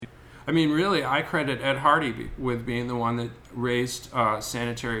I mean, really, I credit Ed Hardy with being the one that raised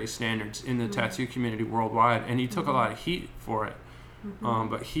sanitary standards in the tattoo community worldwide, and he took a lot of heat for it.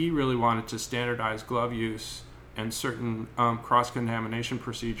 But he really wanted to standardize glove use and certain cross-contamination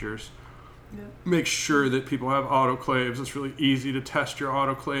procedures. Yep. Make sure that people have autoclaves. It's really easy to test your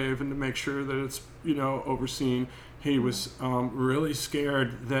autoclave and to make sure that it's, overseen. He was really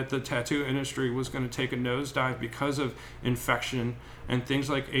scared that the tattoo industry was going to take a nosedive because of infection and things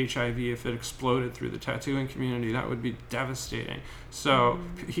like HIV. If it exploded through the tattooing community, that would be devastating. So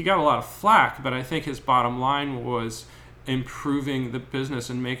he got a lot of flack, but I think his bottom line was improving the business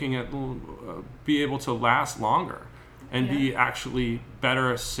and making it be able to last longer and be actually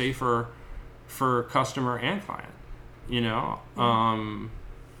better, safer for customer and client.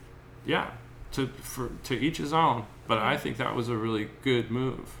 To each his own. But I think that was a really good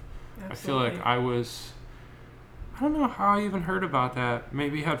move. Absolutely. I feel like I don't know how I even heard about that.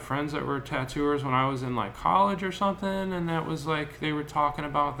 Maybe had friends that were tattooers when I was in like college or something, and that was like they were talking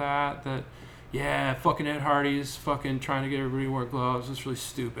about that fucking Ed Hardy's fucking trying to get everybody to wear gloves. It's really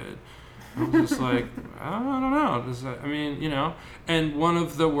stupid. I was just like, I don't know. And one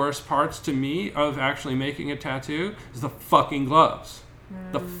of the worst parts to me of actually making a tattoo is the fucking gloves.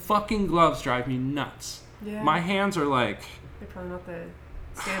 The fucking gloves drive me nuts. Yeah. My hands are like... They're probably not the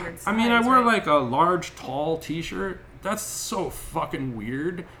standard size, I wear right? like a large, tall t-shirt. That's so fucking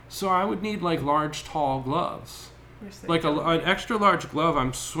weird. So I would need like large, tall gloves. Like an extra large glove,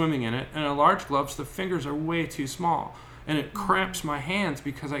 I'm swimming in it. And a large gloves, the fingers are way too small. And it cramps my hands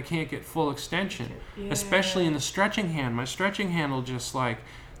because I can't get full extension. Yeah. Especially in the stretching hand. My stretching hand will just like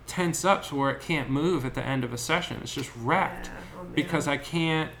tense up to where it can't move at the end of a session. It's just wrecked. Because I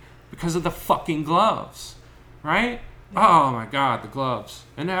can't, because of the fucking gloves, right? Yeah. Oh my God, the gloves.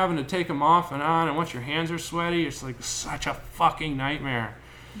 And having to take them off and on, and once your hands are sweaty, it's like such a fucking nightmare.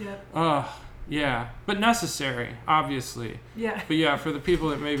 Yep. Yeah. But necessary, obviously. Yeah. But yeah, for the people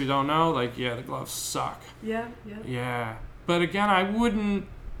that maybe don't know, the gloves suck. Yeah. Yeah. But again,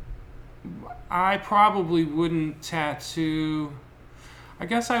 I probably wouldn't tattoo. I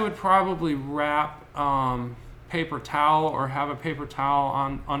guess I would probably wrap, paper towel or have a paper towel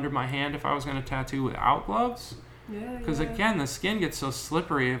on under my hand if I was going to tattoo without gloves. Because again, the skin gets so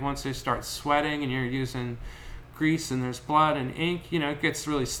slippery once they start sweating and you're using grease and there's blood and ink, it gets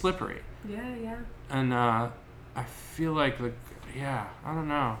really slippery. Yeah. And I feel like I don't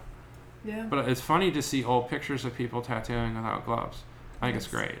know. Yeah. But it's funny to see old pictures of people tattooing without gloves. I think it's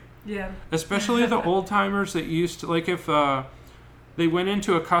great. Yeah. Especially the old timers that used to, like if they went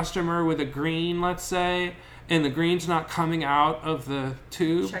into a customer with a green, let's say, and the green's not coming out of the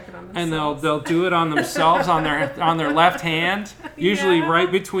tube, check it on and themselves. they'll do it on themselves on their left hand, usually right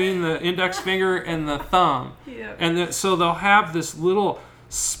between the index finger and the thumb. Yeah. And so they'll have this little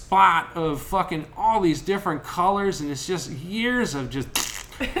spot of fucking all these different colors, and it's just years of just,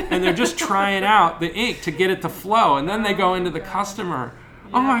 and they're just trying out the ink to get it to flow, and then they go into the customer.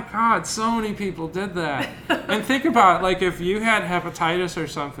 Yeah. Oh my God, so many people did that. And think about, if you had hepatitis or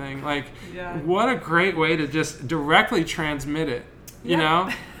something, what a great way to just directly transmit it, you know?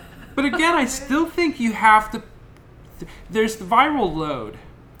 But again, I still think you have to, there's the viral load.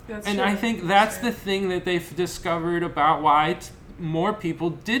 That's and true. I think that's the thing that they've discovered about why more people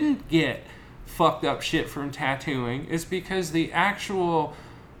didn't get fucked up shit from tattooing, is because the actual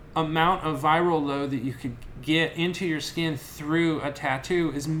amount of viral load that you could get into your skin through a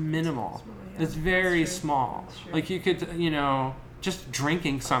tattoo is minimal. It's very small. Like you could, just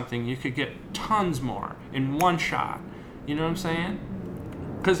drinking something, you could get tons more in one shot. You know what I'm saying?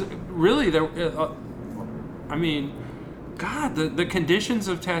 Because really, God, the conditions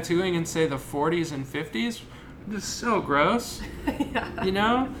of tattooing in, say, the 40s and 50s, just so gross.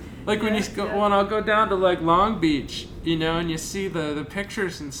 Yeah. Like when I'll go down to Long Beach, and you see the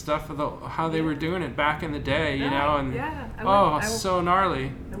pictures and stuff of how they were doing it back in the day, so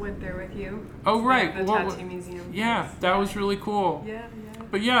gnarly. I went there with you. Oh, right. The tattoo museum. Yeah, that was really cool. Yeah.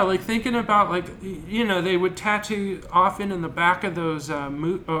 But yeah, thinking about they would tattoo often in the back of those or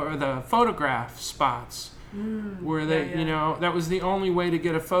the photograph spots. Where they, that was the only way to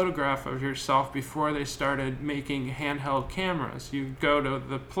get a photograph of yourself before they started making handheld cameras. You'd go to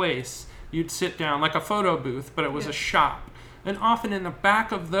the place, you'd sit down like a photo booth, but it was a shop. And often in the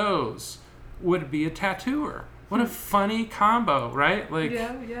back of those would be a tattooer. What a funny combo, right?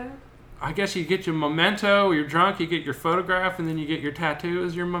 Yeah. I guess you get your memento, you're drunk, you get your photograph, and then you get your tattoo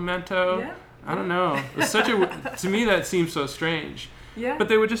as your memento. Yeah. I don't know. It's to me that seems so strange. Yeah. But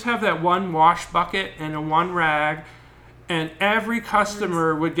they would just have that one wash bucket and a one rag, and every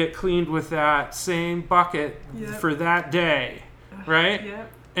customer would get cleaned with that same bucket for that day, right?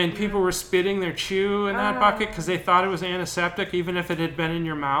 Yep. And people were spitting their chew in that bucket because they thought it was antiseptic, even if it had been in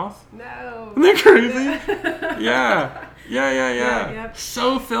your mouth. No. Isn't that crazy? Yeah. Yep.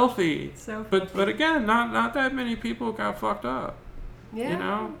 So filthy. So filthy. But again, not that many people got fucked up. Yeah. You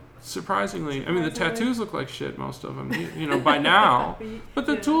know? Surprisingly. I mean, the tattoos look like shit, most of them, you know, by now. But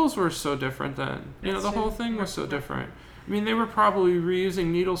the tools were so different then. You know, the whole thing was so different. I mean, they were probably reusing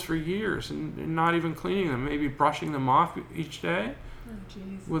needles for years and not even cleaning them, maybe brushing them off each day. Oh,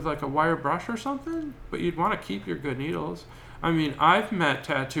 jeez. With like a wire brush or something, but you'd want to keep your good needles. I mean, I've met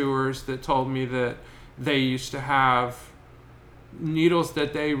tattooers that told me that they used to have needles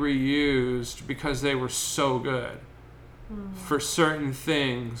that they reused because they were so good for certain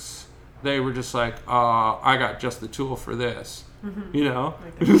things. They were just like, I got just the tool for this. You know,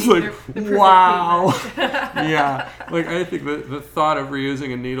 it was like, wow. Yeah, like I think the thought of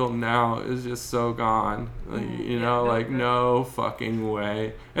reusing a needle now is just so gone. Like, you know, like no fucking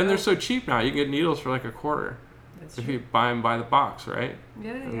way. And they're so cheap now. You can get needles for like $0.25 if you buy them by the box, right?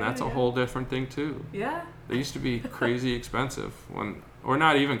 Yeah, and that's a whole different thing too. Yeah. They used to be crazy expensive or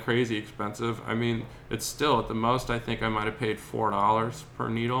not even crazy expensive. I mean, it's still at the most. I think I might have paid $4 per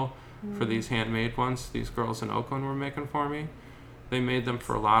needle for these handmade ones. These girls in Oakland were making for me. They made them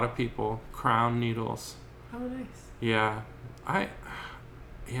for a lot of people. Crown needles. Oh, nice. Yeah.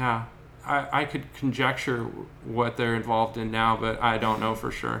 I could conjecture what they're involved in now, but I don't know for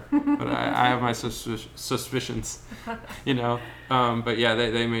sure. But I have my suspicions, you know. But yeah,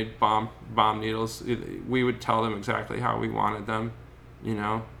 they made bomb needles. We would tell them exactly how we wanted them, you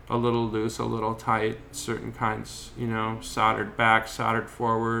know. A little loose, a little tight, certain kinds, you know, soldered back, soldered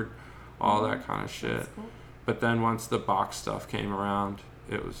forward, all that kind of shit. Cool. But then once the box stuff came around,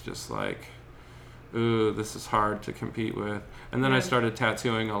 it was just like, ooh, this is hard to compete with. And then I started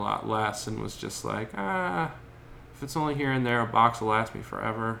tattooing a lot less and was just like, if it's only here and there, a box will last me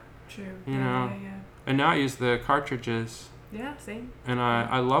forever. True. You know? Yeah. And now I use the cartridges. Yeah, same. And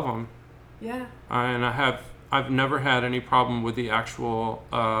I love them. Yeah. And I've never had any problem with the actual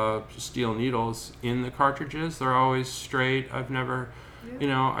steel needles in the cartridges. They're always straight. I've never, you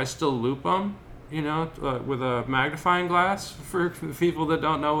know, I still loop them. You know, with a magnifying glass. For people that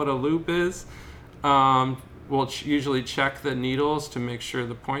don't know what a loop is, we'll usually check the needles to make sure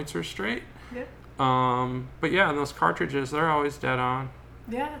the points are straight. Yeah. But yeah, and those cartridges, they're always dead on.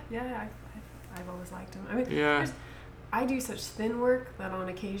 Yeah. I've always liked them. I mean, yeah. I do such thin work that on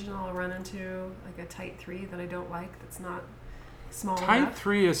occasion I'll run into like a tight 3 that I don't like. That's not small enough. Tight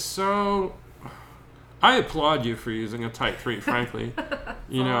 3 is so. I applaud you for using a tight 3, frankly.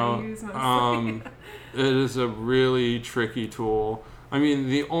 You know, it is a really tricky tool. I mean,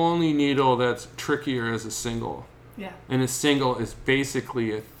 the only needle that's trickier is a single. Yeah. And a single is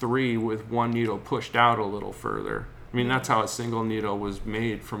basically a 3 with one needle pushed out a little further. I mean, that's how a single needle was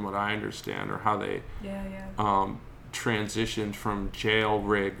made, from what I understand, or how they transitioned from jail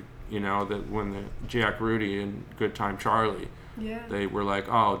rig. You know, that when the Jack Rudy and Good Time Charlie. Yeah. They were like,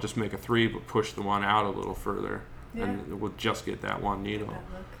 oh, just make a 3, but push the one out a little further, and we'll just get that one needle. That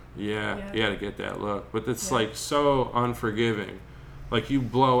look. Yeah, to get that look. But it's like so unforgiving. Like you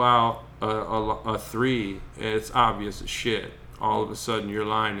blow out a 3, it's obvious as shit. All of a sudden, your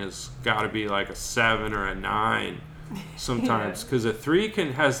line has got to be like a 7 or a 9 sometimes, because a 3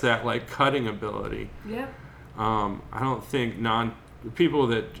 has that like cutting ability. Yeah. I don't think people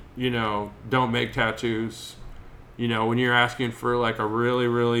that, you know, don't make tattoos. You know, when you're asking for like a really,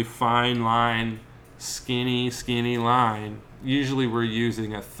 really fine line, skinny line, usually we're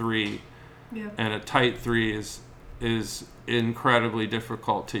using a 3. Yeah. And a tight 3 is incredibly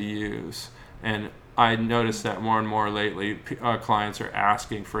difficult to use. And I noticed that more and more lately. Clients are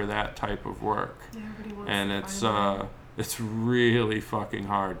asking for that type of work. Yeah, everybody wants and it's really fucking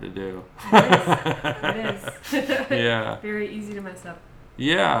hard to do. It is. Yeah. Very easy to mess up.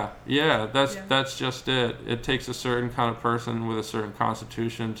 Yeah, that's just it. It takes a certain kind of person with a certain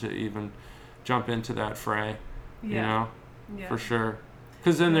constitution to even jump into that fray, you know, for sure.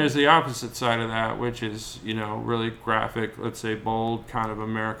 Because then there's the opposite side of that, which is, you know, really graphic, let's say bold kind of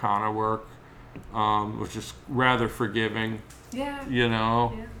Americana work, which is rather forgiving. Yeah. You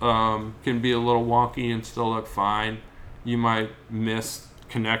know, can be a little wonky and still look fine. You might miss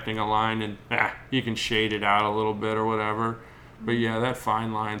connecting a line and you can shade it out a little bit or whatever. But yeah, that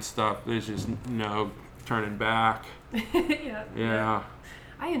fine line stuff, there's just no turning back. Yeah.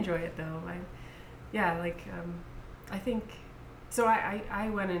 I enjoy it though. I think So I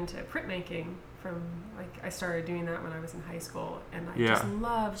went into printmaking from, like, I started doing that when I was in high school, and I just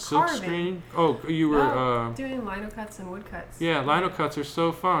loved silk carving. screen. Oh, you were doing lino cuts and wood cuts. Yeah, lino cuts are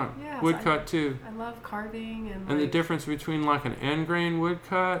so fun. Yeah, wood cut too. I love carving and the difference between like an end grain wood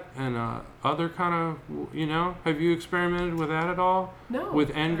cut and other kind of, have you experimented with that at all? No. With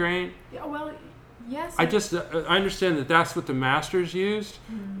end grain? Yeah, well, yes. I understand that that's what the masters used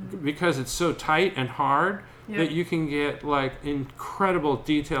because it's so tight and hard that you can get like incredible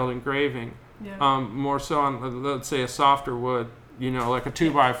detailed engraving. Yeah. More so on, let's say, a softer wood, like a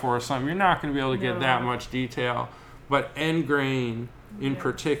 2x4 or something. You're not going to be able to get that much detail. But end grain, in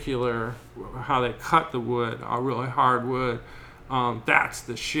particular, how they cut the wood, a really hard wood, that's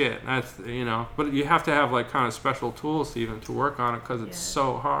the shit. That's, but you have to have like kind of special tools even to work on it because it's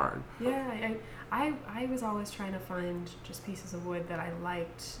so hard. Yeah, I was always trying to find just pieces of wood that I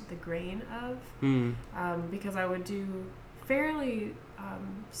liked the grain of, because I would do fairly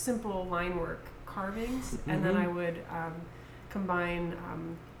simple line work carvings, and then I would combine.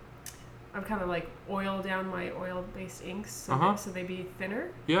 I'd kind of like oil down my oil-based inks so they'd be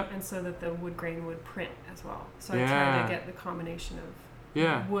thinner, and so that the wood grain would print as well. So I tried to get the combination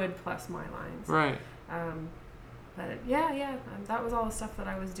of wood plus my lines. Right. But that was all the stuff that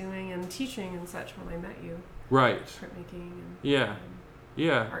I was doing and teaching and such when I met you. Right. Printmaking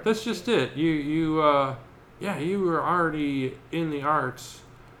and that's just it. You were already in the arts,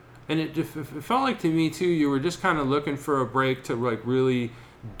 and it felt like to me too. You were just kind of looking for a break to like really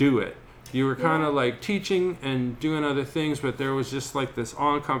do it. You were kind of like teaching and doing other things, but there was just like this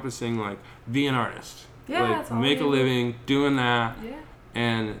all-encompassing like be an artist, make a living doing that. Yeah.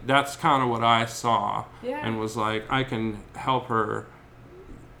 And that's kind of what I saw, and was like, I can help her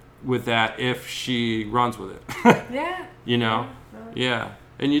with that if she runs with it.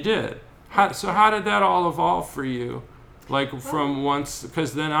 And you did. How did that all evolve for you? Like from once,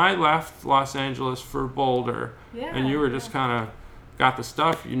 because then I left Los Angeles for Boulder, and you were just kind of got the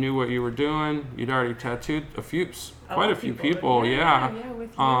stuff. You knew what you were doing. You'd already tattooed quite a few people. With you.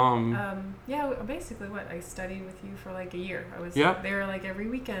 Basically I studied with you for like a year. I was there like every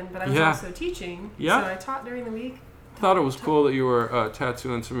weekend, but I was also teaching. So I taught during the week. I thought it was cool that you were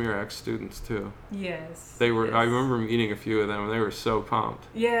tattooing some of your ex-students too. Yes. They were. Yes. I remember meeting a few of them, and they were so pumped.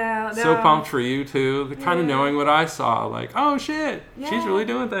 Yeah. So pumped for you too. The kind of knowing what I saw, like, oh shit, she's really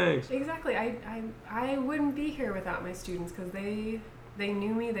doing things. Exactly. I wouldn't be here without my students because they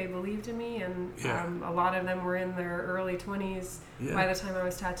knew me, they believed in me, and a lot of them were in their early 20s by the time I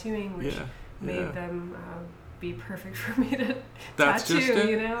was tattooing, which made them be perfect for me to tattoo. Just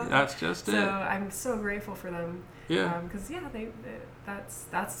it. That's just it. So I'm so grateful for them. Yeah. Because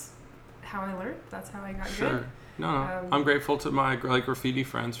that's how I learned. That's how I got good. Sure. No. I'm grateful to my graffiti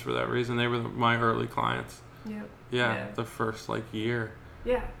friends for that reason. They were my early clients. Yep. Yeah. The first year.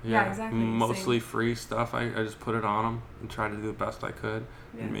 Yeah, exactly. Mostly free stuff. I just put it on them and tried to do the best I could.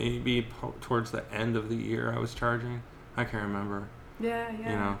 Yeah. And maybe towards the end of the year I was charging. I can't remember.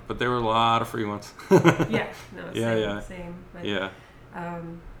 Yeah. But there were a lot of free ones. Same. But,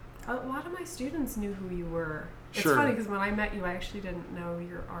 a lot of my students knew who you were. It's funny because when I met you, I actually didn't know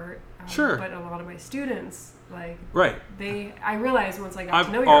your art. But a lot of my students, I realized once I got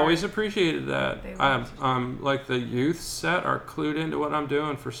to know your art. I've always appreciated that. Like the youth set are clued into what I'm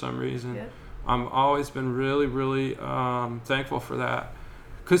doing for some reason. Yeah. I've always been really, really thankful for that.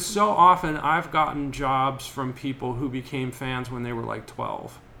 Because so often I've gotten jobs from people who became fans when they were like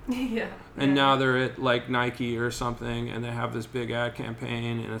 12. And now they're at like Nike or something, and they have this big ad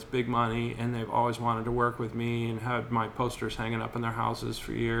campaign, and it's big money, and they've always wanted to work with me and had my posters hanging up in their houses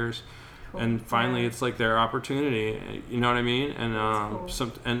for years. Cool. And finally, it's like their opportunity. You know what I mean? And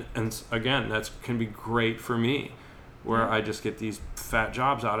cool. and again, that can be great for me, where I just get these fat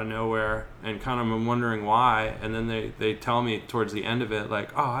jobs out of nowhere, and kind of am wondering why. And then they tell me towards the end of it,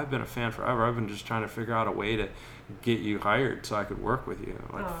 like, "Oh, I've been a fan forever. I've been just trying to figure out a way to get you hired so I could work with you."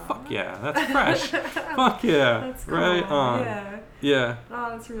 I'm like, fuck yeah, that's fresh. Fuck yeah. That's cool. Right on. Yeah.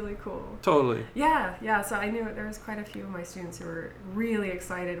 Oh, that's really cool. Totally. Yeah. So I knew there was quite a few of my students who were really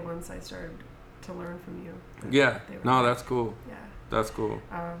excited once I started to learn from you. That's cool. Yeah. That's cool.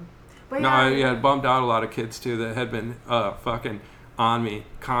 But I bummed out a lot of kids too that had been fucking on me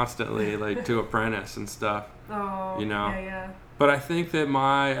constantly, like to apprentice and stuff. Oh. Yeah. But I think that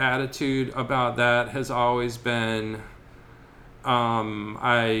my attitude about that has always been,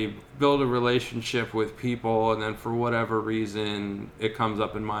 I build a relationship with people, and then for whatever reason, it comes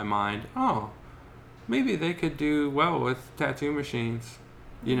up in my mind, oh, maybe they could do well with tattoo machines,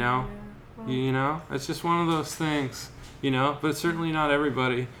 you know? Well, it's just one of those things, but it's certainly not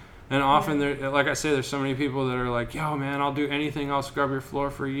everybody. And often, like I say, there's so many people that are like, yo, man, I'll do anything. I'll scrub your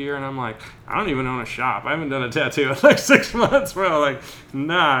floor for a year. And I'm like, I don't even own a shop. I haven't done a tattoo in like 6 months, bro. Like,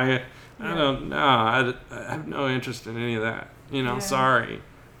 nah, I don't know. I have no interest in any of that. Sorry.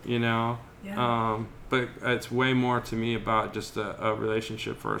 Yeah. But it's way more to me about just a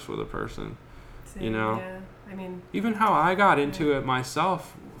relationship first with a person. Same, Yeah. I mean, even how I got into it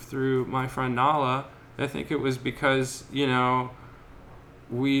myself through my friend Nala, I think it was because,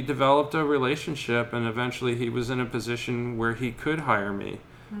 we developed a relationship and eventually he was in a position where he could hire me.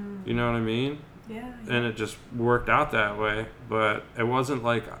 You know what I mean? Yeah. And it just worked out that way. But it wasn't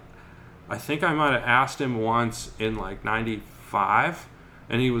like, I think I might have asked him once in like 95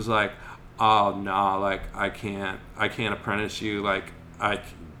 and he was like, oh no, like I can't apprentice you, like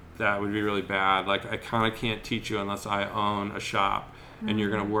that would be really bad, like I kind of can't teach you unless I own a shop and you're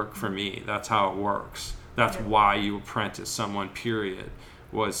going to work for me. That's how it works. That's why you apprentice someone, period,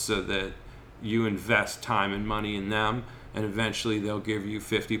 was so that you invest time and money in them and eventually they'll give you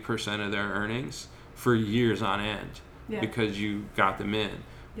 50% of their earnings for years on end because you got them in.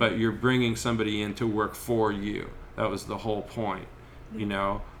 But you're bringing somebody in to work for you. That was the whole point.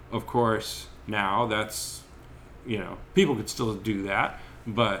 Of course, now that's, people could still do that,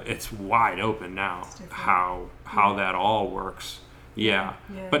 but it's wide open now how that all works. Yeah.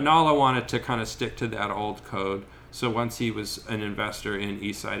 But Nala wanted to kind of stick to that old code. So once he was an investor in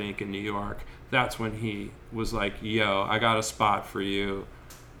Eastside Inc. in New York, that's when he was like, yo, I got a spot for you,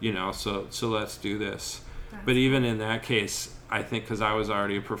 so let's do this. But even in that case, I think because I was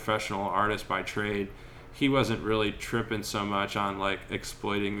already a professional artist by trade, he wasn't really tripping so much on like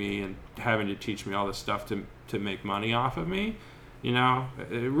exploiting me and having to teach me all this stuff to make money off of me.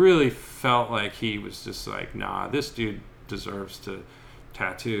 It really felt like he was just like, nah, this dude deserves to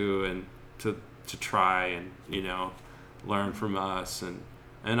tattoo and to try and learn from us,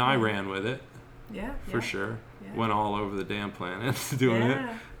 and I ran with it. For sure. Went all over the damn planet doing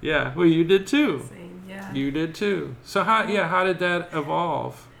it. Well, you did too. Same. You did too. So how did that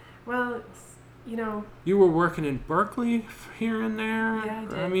evolve? Well, you were working in Berkeley here and there. I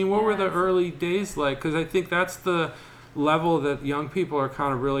did. I mean, what were the early days like? Because I think that's the level that young people are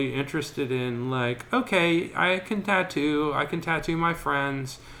kind of really interested in. Like, okay, I can tattoo my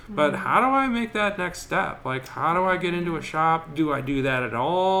friends, but how do I make that next step? Like, how do I get into a shop? Do I do that at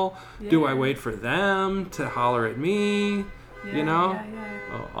all? Do I wait for them to holler at me?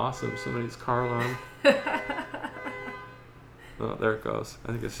 Oh, awesome. Somebody's car alarm. Oh, there it goes.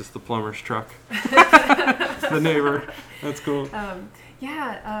 I think it's just the plumber's truck. It's the neighbor. That's cool.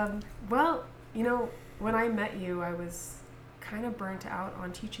 Well, when I met you, I was kind of burnt out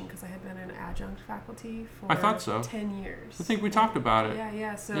on teaching because I had been an adjunct faculty for I thought so. 10 years. I think we talked about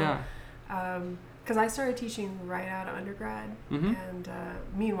it. So, because I started teaching right out of undergrad, and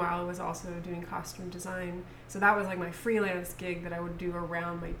meanwhile I was also doing costume design. So that was like my freelance gig that I would do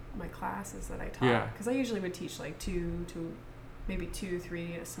around my classes that I taught. Because I usually would teach like 2 to maybe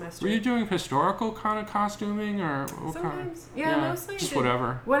 2-3 a semester. Were you doing historical kind of costuming or what sometimes? Kind of? Mostly. Just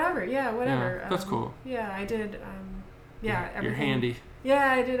whatever. Whatever. Yeah, that's cool. I did. Everything. You're handy.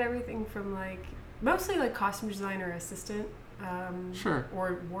 Yeah, I did everything from mostly costume designer assistant. Sure.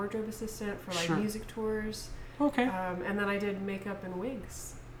 Or wardrobe assistant for music tours. Okay. And then I did makeup and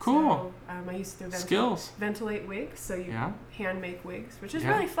wigs. Cool. So, I used to ventilate wigs, so you hand make wigs, which is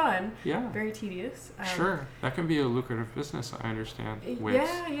really fun. Yeah. Very tedious. Sure. That can be a lucrative business, I understand. Wigs.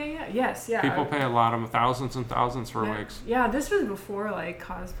 Yes, yeah. People pay a lot of thousands and thousands for wigs. Yeah, this was before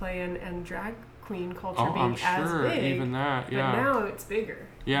cosplay and drag queen culture being I'm sure, as big. Even that, yeah. But now it's bigger.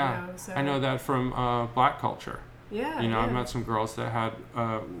 Yeah. So. I know that from black culture. Yeah. I've met some girls that had,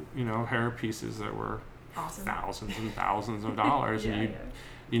 hair pieces that were awesome. Thousands and thousands of dollars. And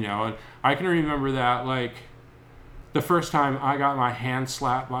I can remember that, the first time I got my hand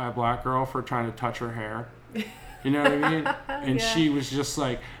slapped by a black girl for trying to touch her hair. You know what I mean? And she was just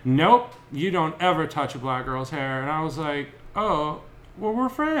like, nope, you don't ever touch a black girl's hair. And I was like, oh, well, we're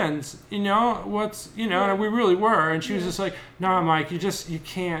friends, and we really were. And she was just like, no, Mike, you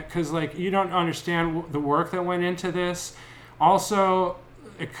can't, because, you don't understand the work that went into this. Also,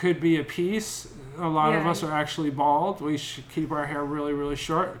 it could be a piece. A lot of us are actually bald. We should keep our hair really, really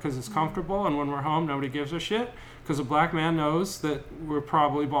short because it's comfortable, and when we're home, nobody gives a shit because a black man knows that we're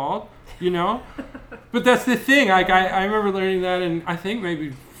probably bald, But that's the thing. I remember learning that, and I think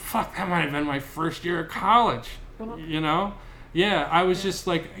that might have been my first year of college, Yeah, I was just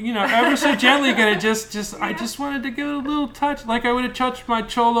ever so gently gonna I just wanted to give it a little touch, like I would have touched my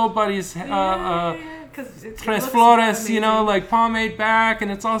cholo buddy's because Tres Flores, you know, like pomade back,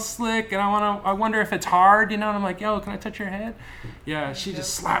 and it's all slick, and I wonder if it's hard, you know, and I'm like, yo, can I touch your head? Yeah, she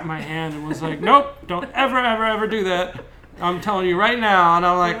just slapped my hand and was like, nope, don't ever do that. I'm telling you right now. And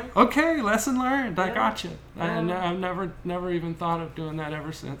I'm like, okay, lesson learned. I got you. I've never even thought of doing that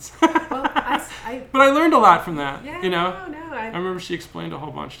ever since. Well, but I learned a lot from that, yeah, you know. I remember she explained a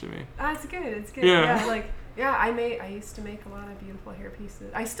whole bunch to me. It's good. It's good. Yeah. I used to make a lot of beautiful hair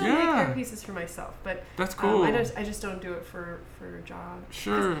pieces. I still make hair pieces for myself, but that's cool. I just don't do it for a job.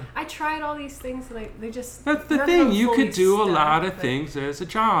 Sure. I tried all these things and they just. That's the thing. You could do a lot of things as a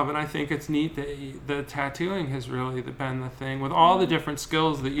job, and I think it's neat that the tattooing has really been the thing with all the different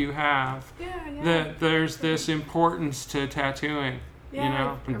skills that you have. Yeah. That there's this importance to tattooing. Yeah, you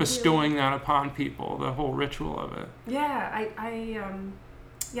know, and bestowing that upon people, the whole ritual of it. Yeah,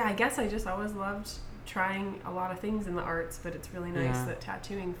 I guess I just always loved trying a lot of things in the arts, but it's really nice that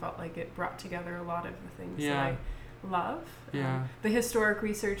tattooing felt like it brought together a lot of the things that I love. Yeah. The historic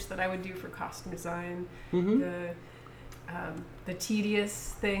research that I would do for costume design, the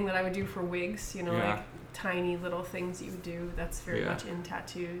tedious thing that I would do for wigs, you know, like tiny little things you would do. That's very much in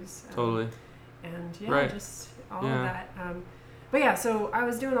tattoos. Totally. And just all of that. But yeah, so I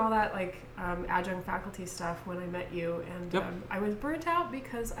was doing all that adjunct faculty stuff when I met you, and I was burnt out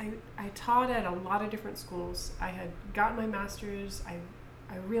because I taught at a lot of different schools. I had gotten my master's.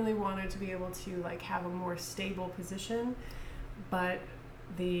 I really wanted to be able to have a more stable position, but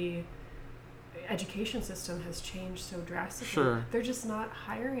the education system has changed so drastically. Sure. They're just not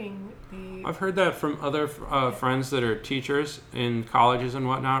hiring the... I've heard that from other friends that are teachers in colleges and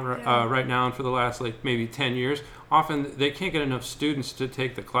whatnot right now, and for the last maybe 10 years. Often they can't get enough students to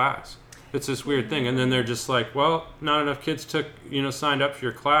take the class. It's this weird thing, and then they're just like, well, not enough kids signed up for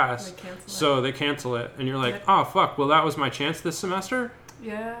your class, so they cancel it, and you're like, oh fuck, well that was my chance this semester.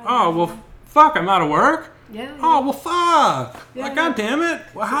 Yeah. Oh well, fuck, I'm out of work. Yeah. Oh well, fuck. Yeah, God damn it.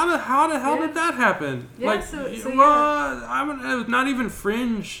 Well, how the hell did that happen? Yeah, I'm not even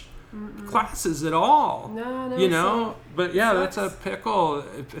fringe classes at all. No. You know, but that's a sucks. pickle.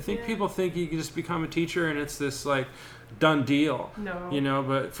 I think people think you can just become a teacher and it's this done deal. No. You know,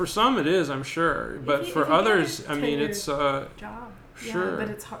 but for some it is, I'm sure. But for others, I mean, it's job. Sure. Yeah, but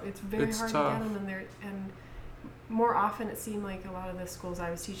it's hard. It's very hard tough. to get them, and more often it seemed like a lot of the schools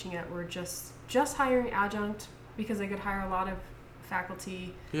I was teaching at were just hiring adjunct because they could hire a lot of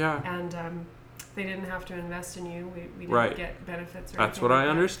faculty. Yeah. And they didn't have to invest in you. We didn't get benefits or That's anything what like I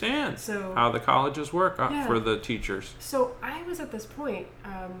that. understand. So how the colleges work for the teachers. So I was at this point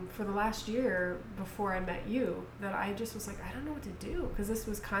for the last year before I met you that I just was like, I don't know what to do, because this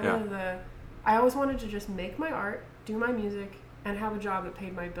was kind of I always wanted to just make my art, do my music, and have a job that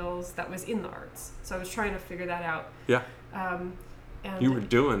paid my bills that was in the arts. So I was trying to figure that out. Yeah. And you were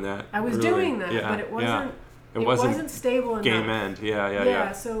doing that. I was doing that, but it wasn't. It wasn't stable enough. Game end.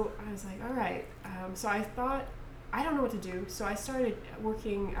 Yeah. So I was like, all right. So I thought, I don't know what to do. So I started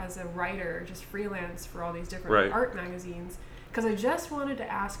working as a writer, just freelance for all these different art magazines, because I just wanted to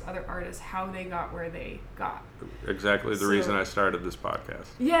ask other artists how they got where they got. Exactly the reason I started this podcast.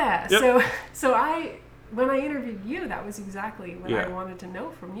 Yeah. Yep. So when I interviewed you, that was exactly what I wanted to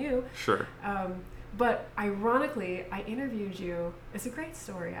know from you. Sure. But ironically, I interviewed you. It's a great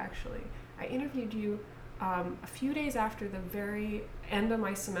story, actually. I interviewed you a few days after the very end of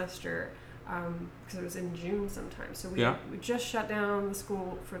my semester, because it was in June sometime. So we just shut down the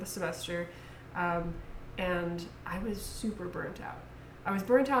school for the semester, and I was super burnt out. I was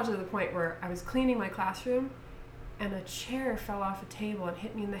burnt out to the point where I was cleaning my classroom, and a chair fell off a table and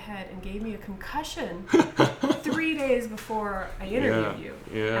hit me in the head and gave me a concussion 3 days before I interviewed you.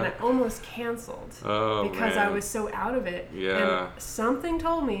 Yeah. And I almost canceled because I was so out of it. Yeah. And something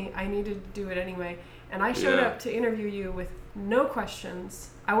told me I needed to do it anyway. And I showed up to interview you with no questions.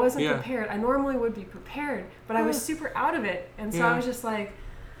 I wasn't prepared. I normally would be prepared, but I was super out of it. And so I was just like,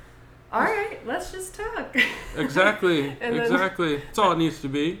 all right, let's just talk. Exactly. That's all it needs to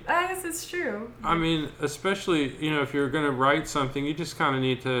be. I guess it's true. I mean, especially, if you're going to write something, you just kind of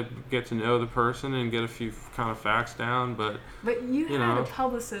need to get to know the person and get a few kind of facts down. But you had a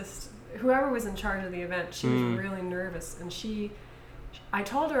publicist, whoever was in charge of the event, she was really nervous. And I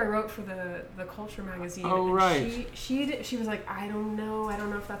told her I wrote for the Culture magazine. Oh, and right. She was like, I don't know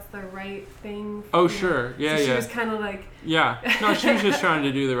if that's the right thing. Oh, sure. Yeah, so she was kind of like... Yeah. No, she was just trying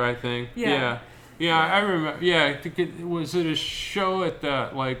to do the right thing. Yeah, I remember. Yeah, was it a show at the,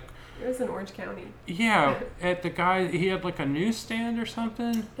 It was in Orange County. Yeah, at the guy, he had a newsstand or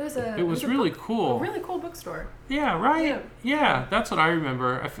something. It was really cool. A really cool bookstore. Yeah, right? Yeah, that's what I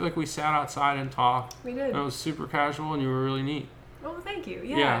remember. I feel like we sat outside and talked. We did. And it was super casual and you were really neat. Oh, thank you.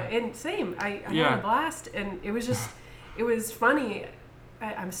 Yeah. And same. I had a blast, and it was just, it was funny.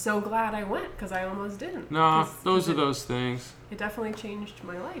 I'm so glad I went because I almost didn't. No, those are those things. It definitely changed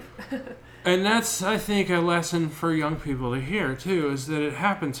my life. And that's, I think, a lesson for young people to hear, too, is that it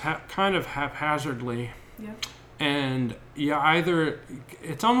happens kind of haphazardly. Yep. And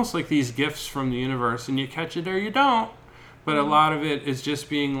it's almost like these gifts from the universe, and you catch it or you don't. But a lot of it is just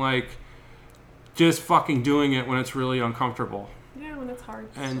being like, just fucking doing it when it's really uncomfortable. Yeah, when it's hard.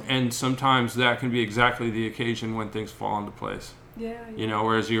 And sometimes that can be exactly the occasion when things fall into place. Yeah. You know,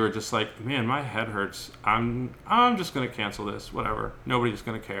 whereas you were just like, man, my head hurts. I'm just going to cancel this. Whatever. Nobody's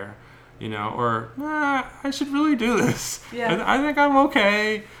going to care. You know, or, I should really do this. Yeah. I think I'm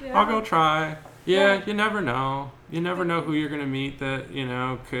okay. Yeah. I'll go try. Yeah, you never know. You never know who you're going to meet that, you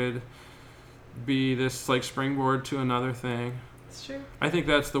know, could be this, like, springboard to another thing. It's true. I think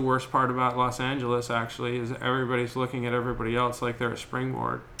that's the worst part about Los Angeles, actually, is everybody's looking at everybody else like they're a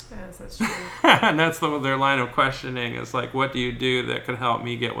springboard. Yes, that's true. And that's their line of questioning is like, what do you do that could help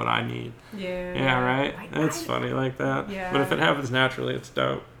me get what I need? Yeah. Yeah, right? That's funny like that. Yeah. But if it happens naturally, it's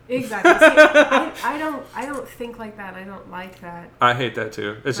dope. Exactly. See, I don't think like that. I don't like that. I hate that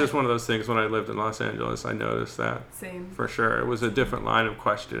too. It's just one of those things. When I lived in Los Angeles, I noticed that. Same. For sure. It was a different line of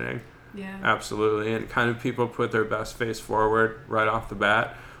questioning. Yeah. Absolutely. And kind of people put their best face forward right off the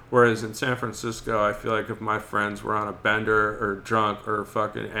bat. Whereas in San Francisco, I feel like if my friends were on a bender or drunk or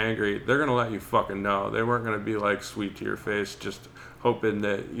fucking angry, they're going to let you fucking know. They weren't going to be like sweet to your face, just hoping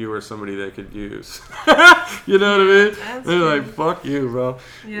that you were somebody they could use. You know what I mean? That's They're true. like, fuck you, bro.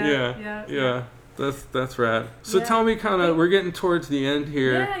 Yeah. That's rad. So tell me kind of, we're getting towards the end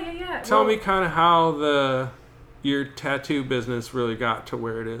here. Yeah. Tell me kind of how your tattoo business really got to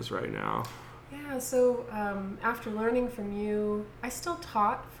where it is right now. Yeah, so after learning from you, I still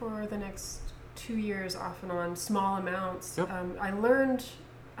taught for the next 2 years off and on, small amounts. Yep. I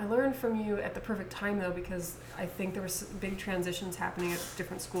learned from you at the perfect time, though, because I think there were big transitions happening at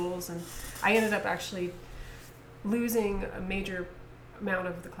different schools, and I ended up actually losing a major amount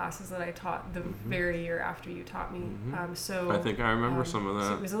of the classes that I taught the very year after you taught me. So I think I remember some of that.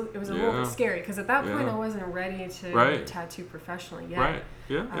 So it was a little bit scary because at that point I wasn't ready to tattoo professionally yet. Right.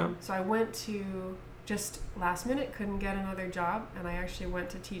 Yeah. So I went to just last minute, couldn't get another job, and I actually went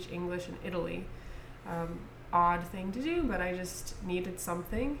to teach English in Italy. Odd thing to do, but I just needed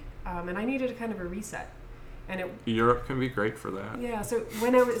something, and I needed kind of a reset. And Europe can be great for that. Yeah. So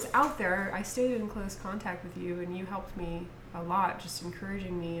when I was out there, I stayed in close contact with you, and you helped me a lot, just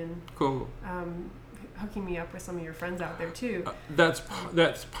encouraging me and cool. Hooking me up with some of your friends out there too. That's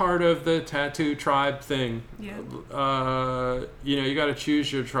part of the tattoo tribe thing. Yeah. You got to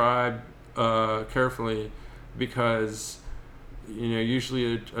choose your tribe carefully, because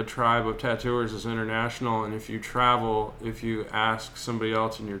usually a tribe of tattooers is international, and if you ask somebody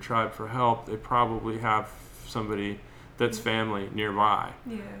else in your tribe for help, they probably have somebody that's family nearby.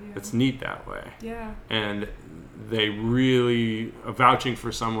 Yeah. It's neat that way. Yeah. And they really, vouching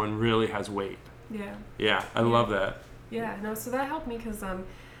for someone really has weight. Yeah. Yeah, I love that. Yeah, no, so that helped me because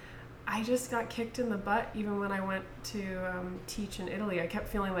I just got kicked in the butt even when I went to teach in Italy. I kept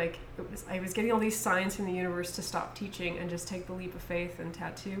feeling like I was getting all these signs from the universe to stop teaching and just take the leap of faith and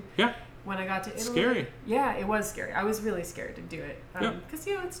tattoo. Yeah. When I got to Italy. Scary. Yeah, it was scary. I was really scared to do it. Because,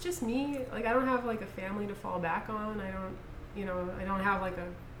 it's just me. Like, I don't have, like, a family to fall back on. I don't have, like, a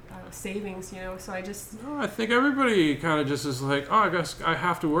savings, so I just... No, I think everybody kind of just is like, I guess I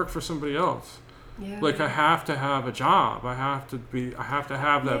have to work for somebody else. Yeah. Like, I have to have a job. I have to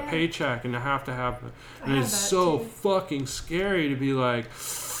have that paycheck, and I have to have... And it's so fucking scary to be like,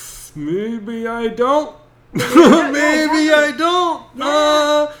 maybe I don't. Maybe I don't.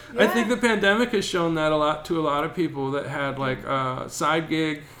 I think the pandemic has shown that to a lot of people that had like side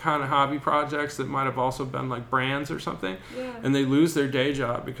gig kind of hobby projects that might have also been like brands or something, and they lose their day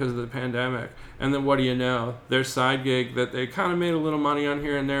job because of the pandemic. And then what do you know? Their side gig that they kind of made a little money on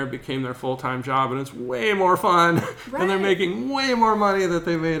here and there became their full-time job, and it's way more fun, and they're making way more money that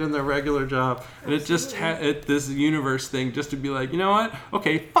they made in their regular job. And it just this universe thing just to be like, you know what?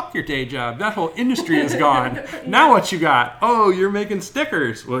 Okay, fuck your day job. That whole industry is gone. Now what you got? Oh, you're making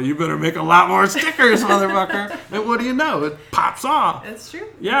stickers. Well, you better make a lot more stickers, motherfucker. And what do you know? It pops off. That's true.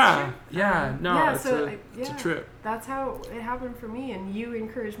 Yeah. It's a trip. That's how it happened for me, and you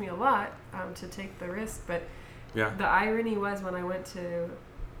encouraged me a lot to take the risk. But the irony was when I went to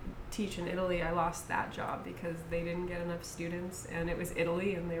teach in Italy, I lost that job because they didn't get enough students, and it was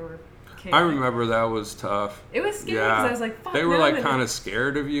Italy, and they were chaotic. I remember that was tough. It was scary because I was like, fuck. They were like kind of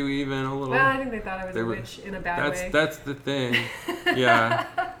scared of you even a little. Well, I think they thought I was a witch in a bad way. That's the thing. Yeah.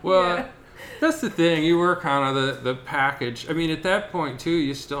 Well, That's the thing. You were kind of the package. I mean, at that point too,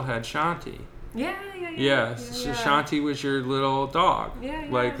 you still had Shanti. Yeah. Shanti was your little dog. Yeah.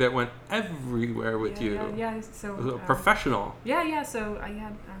 Like that went everywhere with you. Yeah. So professional. Yeah. So I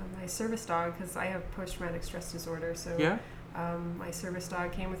had my service dog because I have post-traumatic stress disorder. So yeah. My service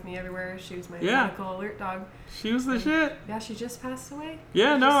dog came with me everywhere. She was my medical alert dog. She was the shit. Yeah, she just passed away.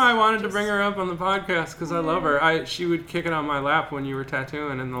 Yeah, I wanted to bring her up on the podcast because I love her. She would kick it on my lap when you were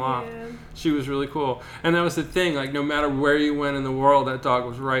tattooing in the loft. Yeah. She was really cool. And that was the thing. Like, no matter where you went in the world, that dog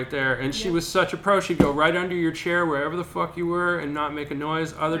was right there. And she was such a pro. She'd go right under your chair wherever the fuck you were and not make a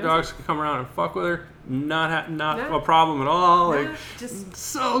noise. Other dogs could come around and fuck with her. Not a problem at all. Like, just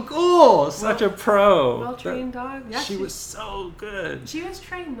so cool. Such a pro. Well-trained dog. Yeah, she was so good. She was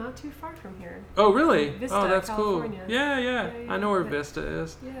trained not too far from here. Oh, really? Vista, that's California. Cool. Yeah. I know where Vista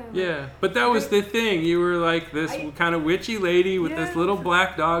is. Yeah. But that was the thing. You were like this kind of witchy lady with this little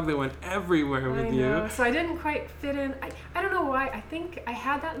black dog that went everywhere with you. So I didn't quite fit in. I don't know why. I think I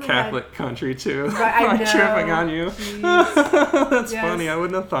had that in my Catholic head. country too. Right, I know. Tripping on you. That's funny. I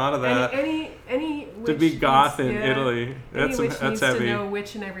wouldn't have thought of that. Any to be goth in Italy. That's needs heavy. To know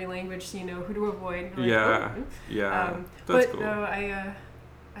which in every language, so you know who to avoid. That's but cool. No,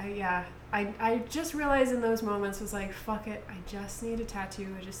 I just realized in those moments was like, fuck it, I just need a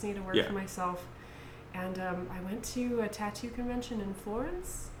tattoo. I just need to work for myself. And I went to a tattoo convention in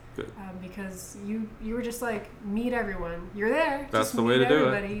Florence. Good. Because you were just like, meet everyone. You're there. That's just the way to do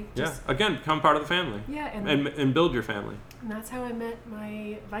everybody. it. Again, become part of the family. Yeah. And build your family. And that's how I met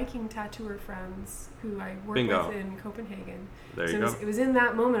my Viking tattooer friends who I work with in Copenhagen. There you go. It was in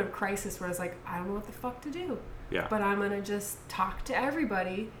that moment of crisis where I was like, I don't know what the fuck to do. Yeah. But I'm going to just talk to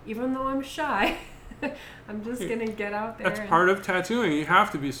everybody, even though I'm shy. I'm just going to get out there. That's part of tattooing. You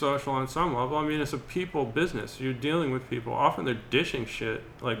have to be social on some level. I mean, it's a people business. You're dealing with people. Often they're dishing shit,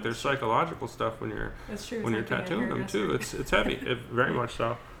 like there's psychological stuff when you're tattooing them too. It's heavy. Very much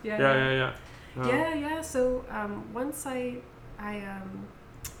so. Yeah. So once I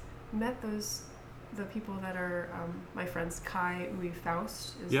met the people that are my friends. Kai Uwe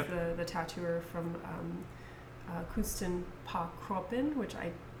Faust is the tattooer from Kunsten på Kroppen, which I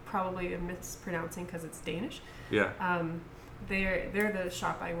probably am mispronouncing because it's Danish. Yeah. They're the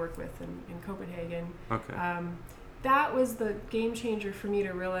shop I work with in Copenhagen. Okay. That was the game changer for me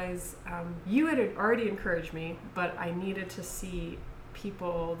to realize you had already encouraged me, but I needed to see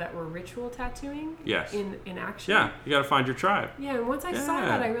people that were ritual tattooing in action. Yeah, you got to find your tribe. Yeah, and once I saw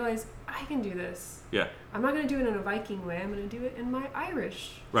that, I realized I can do this. Yeah. I'm not going to do it in a Viking way. I'm going to do it in my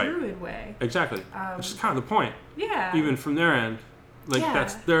Irish Druid way. Exactly. Which is kind of the point. Yeah. Even from their end. Like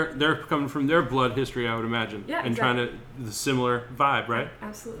that's they're coming from their blood history, I would imagine, and trying to the similar vibe, right?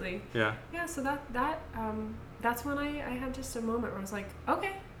 Absolutely. Yeah. Yeah. So that's when I had just a moment where I was like,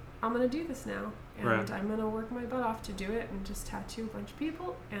 okay, I'm gonna do this now, and I'm gonna work my butt off to do it, and just tattoo a bunch of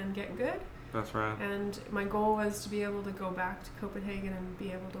people and get good. That's right. And my goal was to be able to go back to Copenhagen and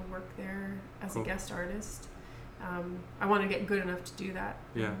be able to work there as a guest artist. I want to get good enough to do that.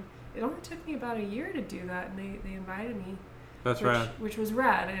 Yeah. It only took me about a year to do that, and they invited me. That's rad. Which was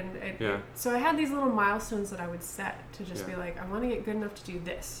rad. So I had these little milestones that I would set to just be like, I want to get good enough to do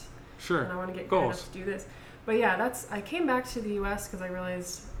this. Sure. And I want to get good enough to do this. But yeah, I came back to the U.S. because I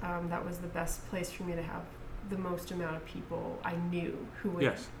realized that was the best place for me to have the most amount of people I knew who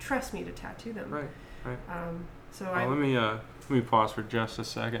would trust me to tattoo them. Right. Let me pause for just a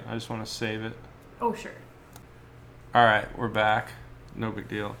second. I just want to save it. Oh, sure. All right, we're back. No big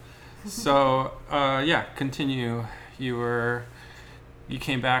deal. So, continue. You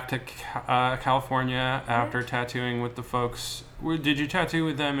came back to California after tattooing with the folks. Did you tattoo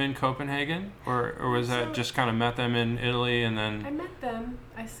with them in Copenhagen, or was that just kind of met them in Italy and then? I met them.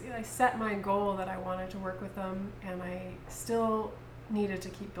 I set my goal that I wanted to work with them, and I still needed to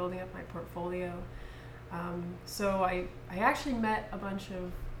keep building up my portfolio. So I actually met a bunch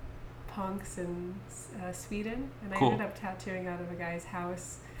of punks in Sweden, and I ended up tattooing out of a guy's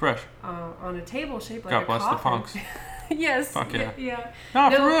house. Fresh. On a table shaped like God a bless coffin. the punks. Yes. Fuck yeah. Yeah.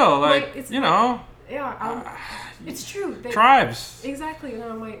 No, for real. Like, Yeah. It's true. Tribes. Exactly.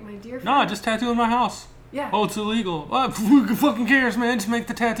 My dear friend. No, just tattoo in my house. Yeah. Oh, it's illegal. Who fucking cares, man? Just make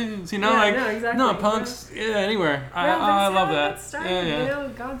the tattoos. Exactly. No, punks. Yeah, anywhere. I love that. Yeah.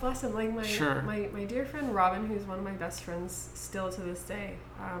 God bless him. Like my dear friend Robin, who's one of my best friends still to this day.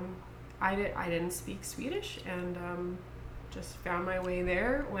 I didn't speak Swedish, and just found my way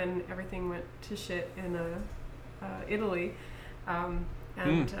there when everything went to shit in Italy,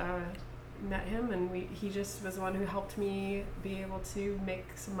 met him, and he just was the one who helped me be able to make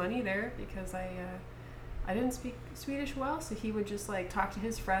some money there, because I I didn't speak Swedish well, so he would just like talk to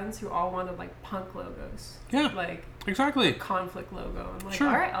his friends who all wanted like punk logos. Yeah. Like exactly. conflict logo. I'm like, Sure.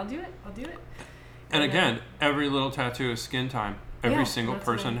 all right, I'll do it. And again, every little tattoo is skin time. Every single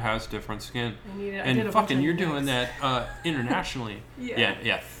person has different skin. And fucking, you're doing that internationally.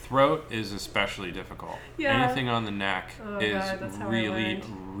 Yeah. Throat is especially difficult. Yeah. Anything on the neck is really,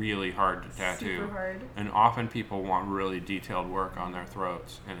 really hard to tattoo. Super hard. And often people want really detailed work on their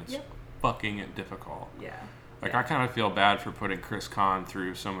throats, and it's fucking difficult. Yeah. Like, I kind of feel bad for putting Chris Kahn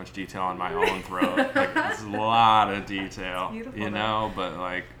through so much detail on my own throat. Like, it's a lot of detail, you know? But,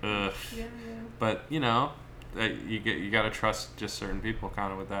 like, ugh. Yeah. But, you know, you got to trust just certain people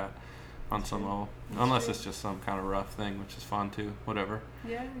kind of with that on some level. Unless it's just some kind of rough thing, which is fun, too. Whatever.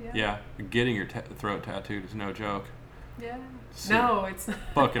 Yeah. Getting your throat tattooed is no joke. Yeah. No, it's not.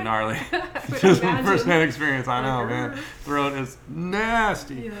 Fucking gnarly. Just from first-hand experience, I know, man. Throat is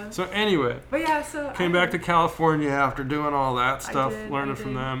nasty. Yeah. So anyway. But yeah, so came back to California after doing all that stuff, learning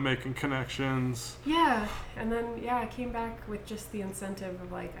from them, making connections. Yeah, and then I came back with just the incentive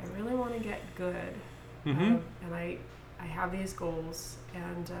of like, I really want to get good, and I have these goals,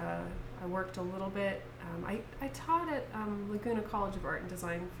 and I worked a little bit. I taught at Laguna College of Art and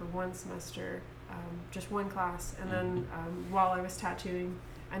Design for one semester. Just one class, and then while I was tattooing,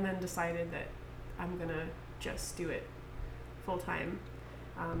 and then decided that I'm gonna just do it full time,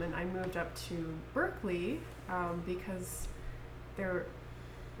 and I moved up to Berkeley because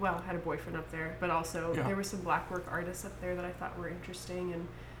I had a boyfriend up there, but also there were some black work artists up there that I thought were interesting,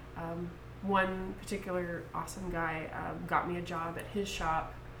 and one particular awesome guy got me a job at his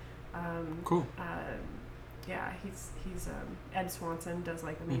shop. Cool. He's Ed Swanson, does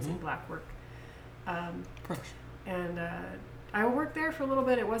like amazing black work. And I worked there for a little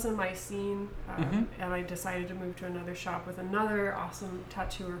bit. It wasn't my scene, and I decided to move to another shop with another awesome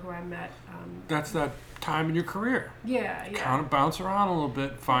tattooer who I met. That's that time in your career. Yeah. Kind of bounce around a little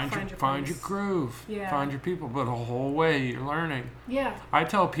bit, find your groove, find your people, but the whole way you're learning. Yeah. I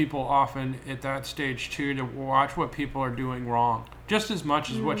tell people often at that stage too to watch what people are doing wrong, just as much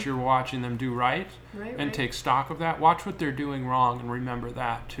as what you're watching them do right, and take stock of that. Watch what they're doing wrong and remember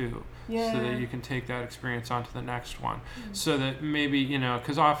that too. Yeah. So that you can take that experience onto the next one. So that maybe,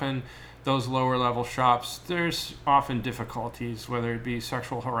 because often those lower level shops, there's often difficulties, whether it be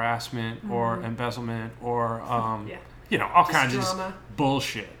sexual harassment or embezzlement or, all just kinds drama. of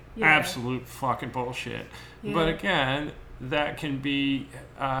bullshit. Yeah. Absolute fucking bullshit. Yeah. But again, that can be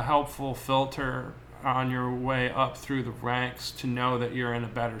a helpful filter on your way up through the ranks to know that you're in a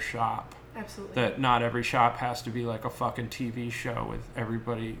better shop. Absolutely. That not every shop has to be like a fucking TV show with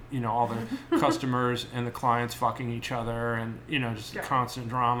everybody, all the customers and the clients fucking each other and, just constant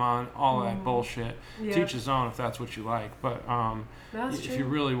drama and all that bullshit. Yeah. To each his own if that's what you like. But if you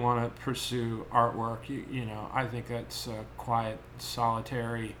really want to pursue artwork, I think that's a quiet,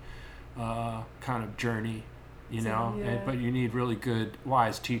 solitary kind of journey, but you need really good,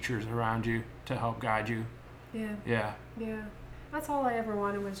 wise teachers around you to help guide you. Yeah. That's all I ever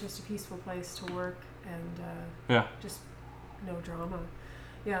wanted, was just a peaceful place to work and just no drama.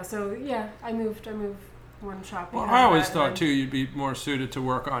 Yeah, so I moved one shop. Well, I always thought too you'd be more suited to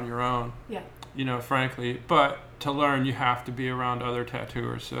work on your own. Yeah. Frankly, but to learn you have to be around other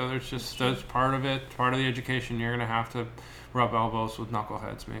tattooers. So that's part of it, part of the education. You're gonna have to rub elbows with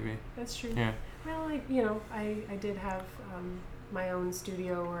knuckleheads, maybe. That's true. Yeah. Well, I did have my own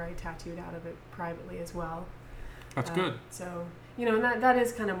studio where I tattooed out of it privately as well. That's good. So, and that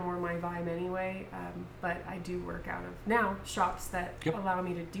is kind of more my vibe anyway. But I do work out of now shops that allow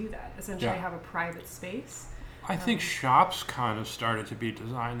me to do that. Essentially, I have a private space. I think shops kind of started to be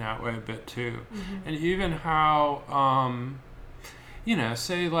designed that way a bit too. And even how,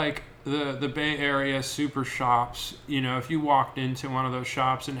 say like the Bay Area super shops, if you walked into one of those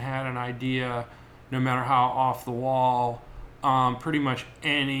shops and had an idea, no matter how off the wall, pretty much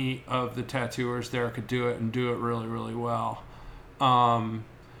any of the tattooers there could do it and do it really, really well.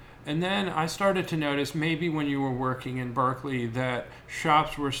 And then I started to notice maybe when you were working in Berkeley that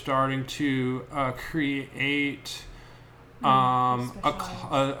shops were starting to create a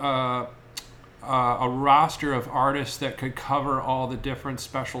roster of artists that could cover all the different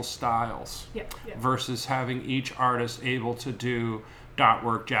special styles versus having each artist able to do dot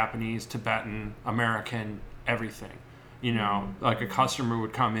work, Japanese, Tibetan, American, everything. Like a customer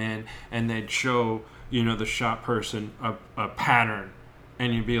would come in and they'd show, the shop person a pattern.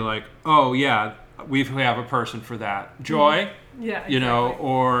 And you'd be like, oh, yeah, we have a person for that. Joy? Yeah, exactly.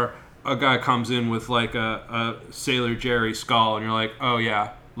 Or a guy comes in with like a Sailor Jerry skull. And you're like, oh,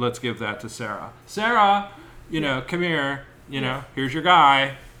 yeah, let's give that to Sarah. Sarah, come here. Here's your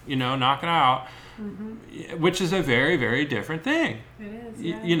guy, knock it out. which is a very, very different thing. It is,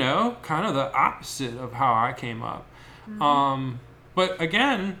 yeah. You know, kind of the opposite of how I came up. But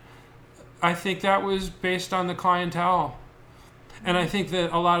again, I think that was based on the clientele. And I think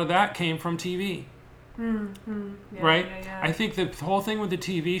that a lot of that came from TV. Right? Yeah. I think the whole thing with the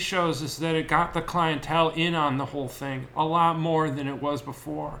TV shows is that it got the clientele in on the whole thing a lot more than it was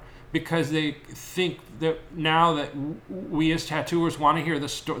before, because they think that now that we as tattooers want to hear the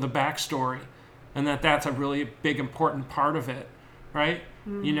backstory, and that's a really big important part of it, right?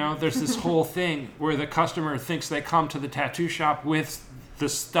 You know, there's this whole thing where the customer thinks they come to the tattoo shop with the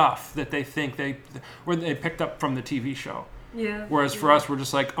stuff that they think they picked up from the TV show. Yeah. Whereas for us, we're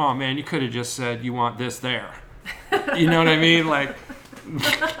just like, oh man, you could have just said you want this there. You know what I mean? Like,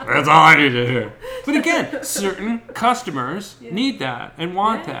 that's all I need to hear. But again, certain customers need that and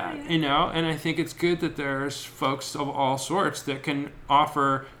want that, you know? And I think it's good that there's folks of all sorts that can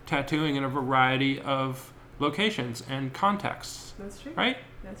offer tattooing in a variety of locations and contexts. That's true. Right?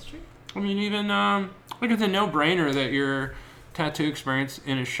 That's true. I mean, even look at the no-brainer that your tattoo experience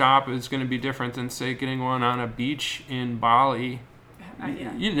in a shop is going to be different than, say, getting one on a beach in Bali.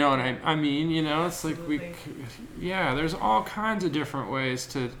 You know what I mean? You know, it's Absolutely. like there's all kinds of different ways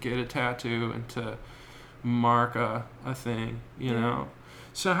to get a tattoo and to mark a thing, you know.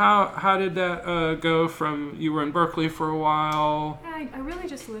 So how did that go from, you were in Berkeley for a while? Yeah, I really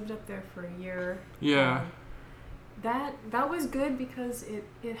just lived up there for a year. Yeah. That was good because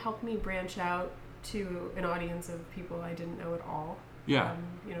it helped me branch out to an audience of people I didn't know at all. Yeah.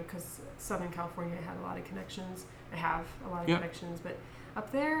 You know, because Southern California had a lot of connections. I have a lot of connections, but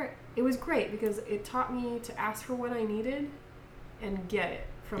up there it was great because it taught me to ask for what I needed and get it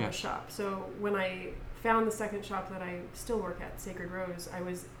from a shop. So when I found the second shop that I still work at, Sacred Rose, I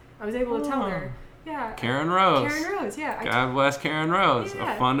was able to tell her, Karen Rose. Karen Rose, yeah. God bless Karen Rose,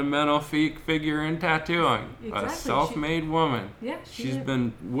 a fundamental figure in tattooing, exactly. a self-made woman. Yeah, she's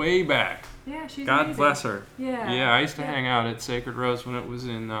been way back. Yeah, she's God amazing. bless her. Yeah, I used to hang out at Sacred Rose when it was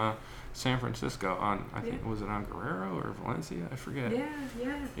in San Francisco. I think was it on Guerrero or Valencia? I forget.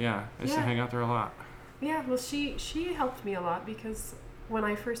 Yeah, I used to hang out there a lot. Yeah, well, she helped me a lot because when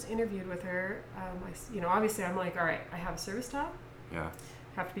I first interviewed with her, obviously I'm like, all right, I have a service top. Yeah.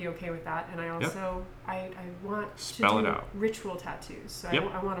 Have to be okay with that, and I also I want Spell to do it out. ritual tattoos. So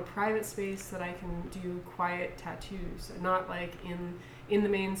I want a private space that I can do quiet tattoos, not like in the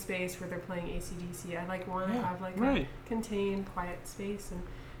main space where they're playing AC/DC. I want to have a contained, quiet space, and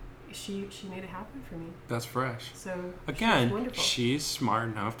she made it happen for me. That's fresh. So again, she's smart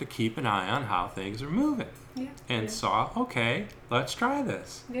enough to keep an eye on how things are moving. And saw, okay, let's try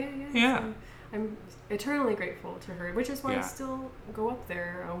this. Yeah. So I'm eternally grateful to her, which is why I still go up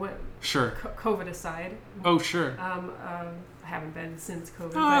there. Sure. COVID aside. Oh, sure. I haven't been since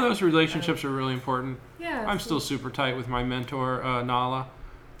COVID. Oh, those relationships are really important. Yeah. I'm still super tight with my mentor, Nala.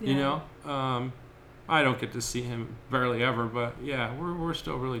 You know, I don't get to see him barely ever, but we're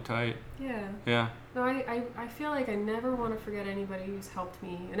still really tight. Yeah. No, I feel like I never want to forget anybody who's helped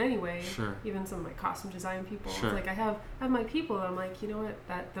me in any way. Sure. Even some of my costume design people. Sure. It's like I have my people. And I'm like, you know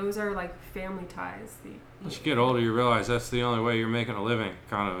what? Those are like family ties. As you get older, you realize that's the only way you're making a living.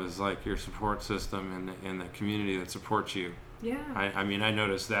 Kind of is like your support system and the community that supports you. Yeah. I mean, I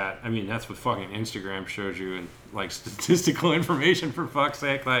noticed that. I mean, that's what fucking Instagram shows you, and like statistical information, for fuck's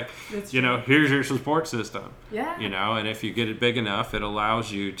sake. Like, you know, here's your support system. Yeah. You know, and if you get it big enough, it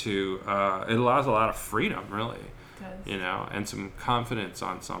allows you to, it allows a lot of freedom, really. It does. You know, and some confidence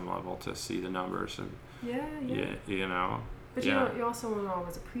on some level to see the numbers and, you know. But you also want to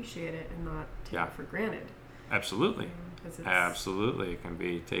always appreciate it and not take it for granted. Absolutely. Absolutely. It can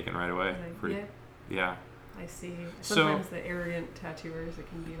be taken right away. Yeah. I see. Sometimes the arrogant tattooers, it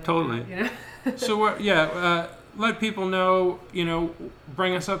can be like totally. That, you know? So let people know, you know,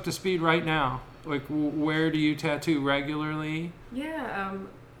 bring us up to speed right now. Like, where do you tattoo regularly? Yeah,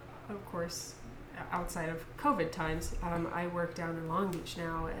 of course, outside of COVID times, I work down in Long Beach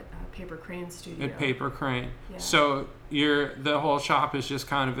now at Paper Crane Studio. At Paper Crane. Yeah. So the whole shop is just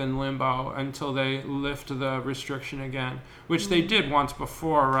kind of in limbo until they lift the restriction again, which they did once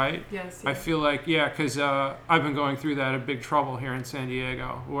before, right? Yes. I feel like, because I've been going through that, a big trouble here in San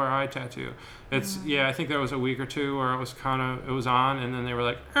Diego where I tattoo. It's, I think there was a week or two where it was on, and then they were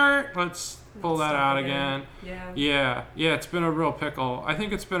like, let's pull that out again. Yeah, it's been a real pickle. I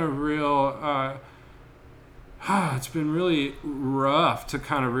think it's been a real... it's been really rough to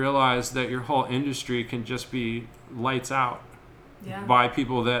kind of realize that your whole industry can just be lights out by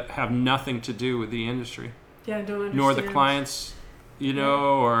people that have nothing to do with the industry. Yeah, don't understand. Nor the clients, you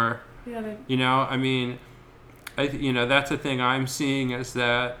know, or, you know, I mean, That's the thing I'm seeing is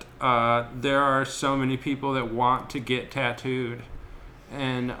that there are so many people that want to get tattooed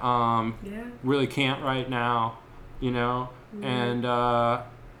and really can't right now, and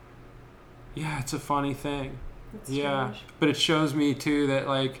it's a funny thing. It's yeah, strange. but it shows me too that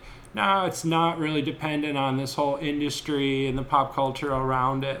no, it's not really dependent on this whole industry and the pop culture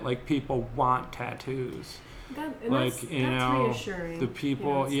around it. Like, people want tattoos. That's reassuring. The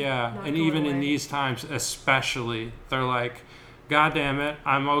people, not and going even in away. these times especially, they're like, God damn it,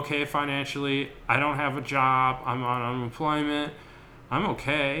 I'm okay financially, I don't have a job, I'm on unemployment, I'm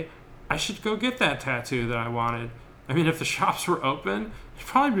okay, I should go get that tattoo that I wanted. I mean, if the shops were open, I'd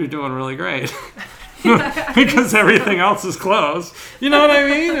probably be doing really great. Because everything else is closed. You know what I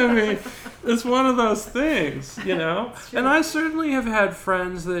mean? I mean, it's one of those things, And I certainly have had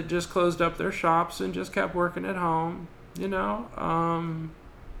friends that just closed up their shops and just kept working at home,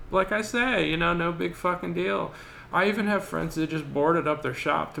 Like I say, no big fucking deal. I even have friends that just boarded up their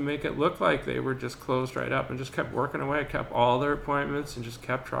shop to make it look like they were just closed right up and just kept working away, kept all their appointments and just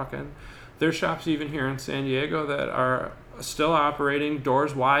kept trucking. There's shops even here in San Diego that are still operating,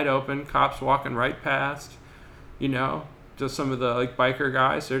 doors wide open, cops walking right past, just some of the biker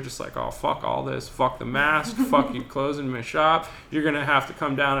guys, they're just like, oh, fuck all this, fuck the mask, fuck you closing my shop, you're gonna have to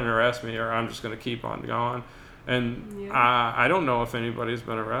come down and arrest me or I'm just gonna keep on going. And I don't know if anybody's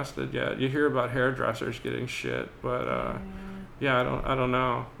been arrested yet. You hear about hairdressers getting shit, but I don't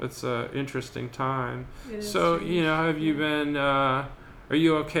know. It's an interesting time. So have you been are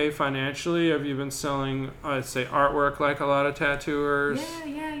you okay financially? Have you been selling, I'd say, artwork like a lot of tattooers?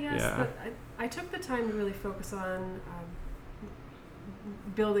 Yes. But I took the time to really focus on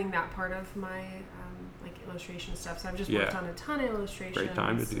building that part of my illustration stuff. So I've just worked on a ton of illustrations. Great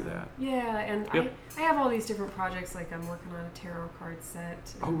time to do that. Yeah, and I have all these different projects. Like, I'm working on a tarot card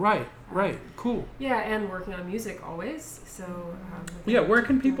set. Oh, right. Cool. Yeah, and working on music always. So where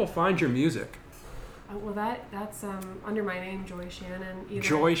can people find your music? Well, that's under my name, Joy Shannon.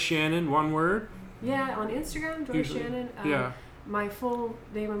 Joy Shannon, one word? Yeah, on Instagram, Joy Shannon. My full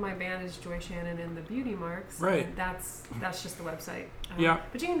name of my band is Joy Shannon and the Beauty Marks. Right. And that's just the website.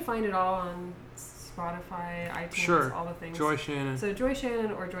 But you can find it all on Spotify, iTunes, all the things. Joy Shannon. So Joy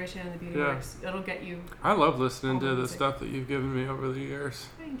Shannon or Joy Shannon and the Beauty Marks. It'll get you. I love listening to the stuff that you've given me over the years.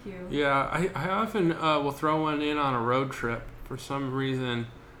 Thank you. Yeah, I often will throw one in on a road trip for some reason,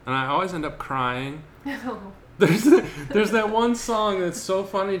 and I always end up crying. There's that one song that's so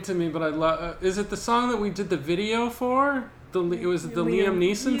funny to me, but I love. Is it the song that we did the video for? It was the Liam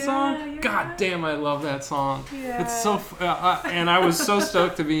Neeson song. Yeah. God damn, I love that song. Yeah. It's so, and I was so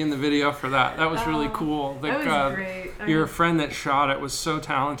stoked to be in the video for that. That was really cool. That was great. Your friend that shot it was so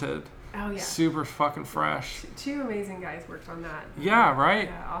talented. Oh yeah. Super fucking fresh. Two amazing guys worked on that. Yeah, right.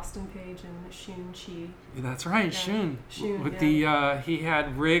 Yeah, Austin Page and Shun Chi. That's right, Shun. With the he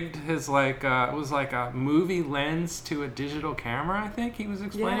had rigged his it was like a movie lens to a digital camera. I think he was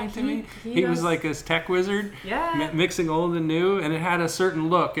explaining to me. He was like this tech wizard. Yeah. Mixing old and new, and it had a certain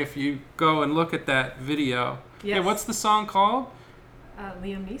look. If you go and look at that video. Yes. Hey, what's the song called?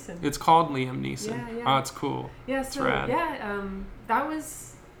 Liam Neeson. It's called Liam Neeson. Yeah. Oh, it's cool. Yeah. It's So rad. that was.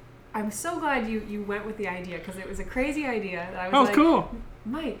 I'm so glad you went with the idea, because it was a crazy idea. I was cool.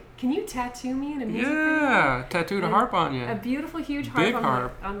 Mike, can you tattoo me in a music video? Yeah, tattooed a harp on you. A beautiful, huge harp, Big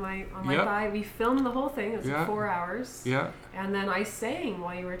harp. on my thigh. We filmed the whole thing. It was like 4 hours. Yeah. And then I sang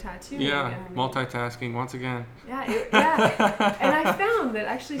while you were tattooing. Yeah, and multitasking once again. Yeah. And I found that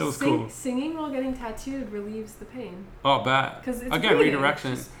actually singing while getting tattooed relieves the pain. Oh, bad. 'Cause it's again, breathing.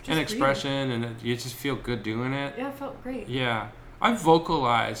 redirection Just and expression, and you just feel good doing it. Yeah, it felt great. Yeah. I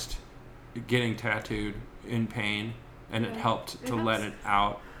vocalized getting tattooed in pain, and it helped to let it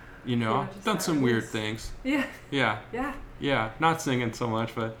out. Done some weird things. Yeah. Yeah. Yeah. Yeah. Not singing so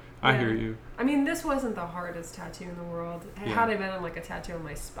much, but I hear you. I mean, this wasn't the hardest tattoo in the world. Had I been on a tattoo on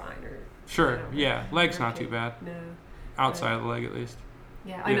my spine or... Sure, leg's not too bad. No. Outside of the leg, at least.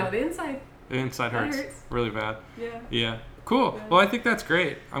 Yeah, I know. The inside... The inside hurts. Really bad. Yeah. Yeah. Cool. Yeah. Well, I think that's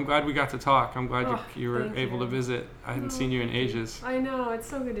great. I'm glad we got to talk. I'm glad you were able to visit. I hadn't seen you in ages. I know. It's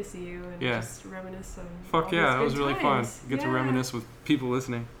so good to see you and just reminisce on Fuck yeah, that was really fun. times. Get to reminisce with people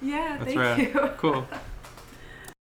listening. Yeah, that's thank you. Cool.